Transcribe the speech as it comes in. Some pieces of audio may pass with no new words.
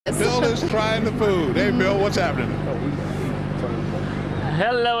Bill is trying the food. Hey, Bill, what's happening?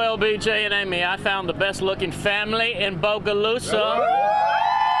 Hello, LBJ and Amy. I found the best looking family in Bogalusa.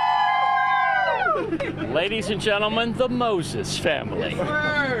 Ladies and gentlemen, the Moses family.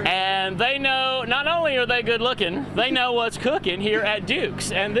 And they know, not only are they good looking, they know what's cooking here at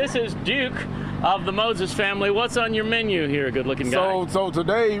Duke's. And this is Duke of the Moses family. What's on your menu here, good looking guy? So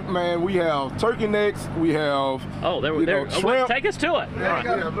today, man, we have turkey necks, we have shrimp. Take us to it.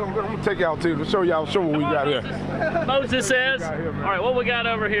 I'm gonna take y'all to show what we got here. Moses says, all right, what we got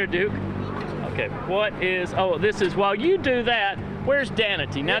over here, Duke? Okay, this is, while you do that, where's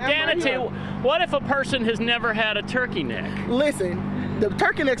Danity? Now, Danity, what if a person has never had a turkey neck? Listen, the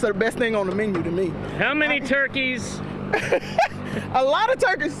turkey necks are the best thing on the menu to me. How many turkeys? A lot of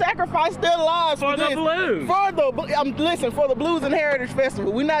turkeys sacrifice their lives for the blues. Listen, for the Blues and Heritage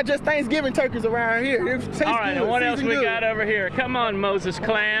Festival. We're not just Thanksgiving turkeys around here. All right, and what else we got over here? Come on, Moses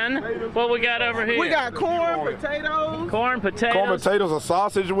clan. What we got over here? We got corn, potatoes. Corn, potatoes, a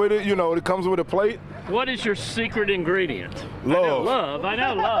sausage with it. You know, it comes with a plate. What is your secret ingredient? Love. I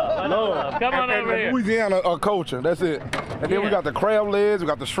know love. Come on over here. Louisiana culture. That's it. And then we got the crab legs. We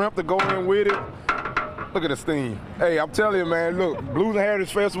got the shrimp to go in with it. Look at this thing. Hey, I'm telling you, man, look, Blues and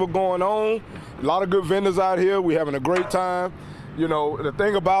Heritage Festival going on. A lot of good vendors out here. We're having a great time. You know, the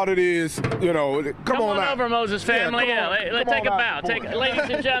thing about it is, you know, come on over, Moses family. Let's take a bow. Ladies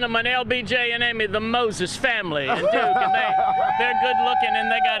and gentlemen, LBJ and Amy, the Moses family and Duke, and they're good looking and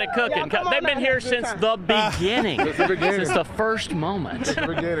they got it cooking. They've been here since the beginning. Since the first moment. Since the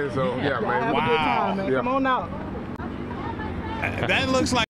beginning, so yeah, man. Have a good time, man. Yeah. Come on out. That looks like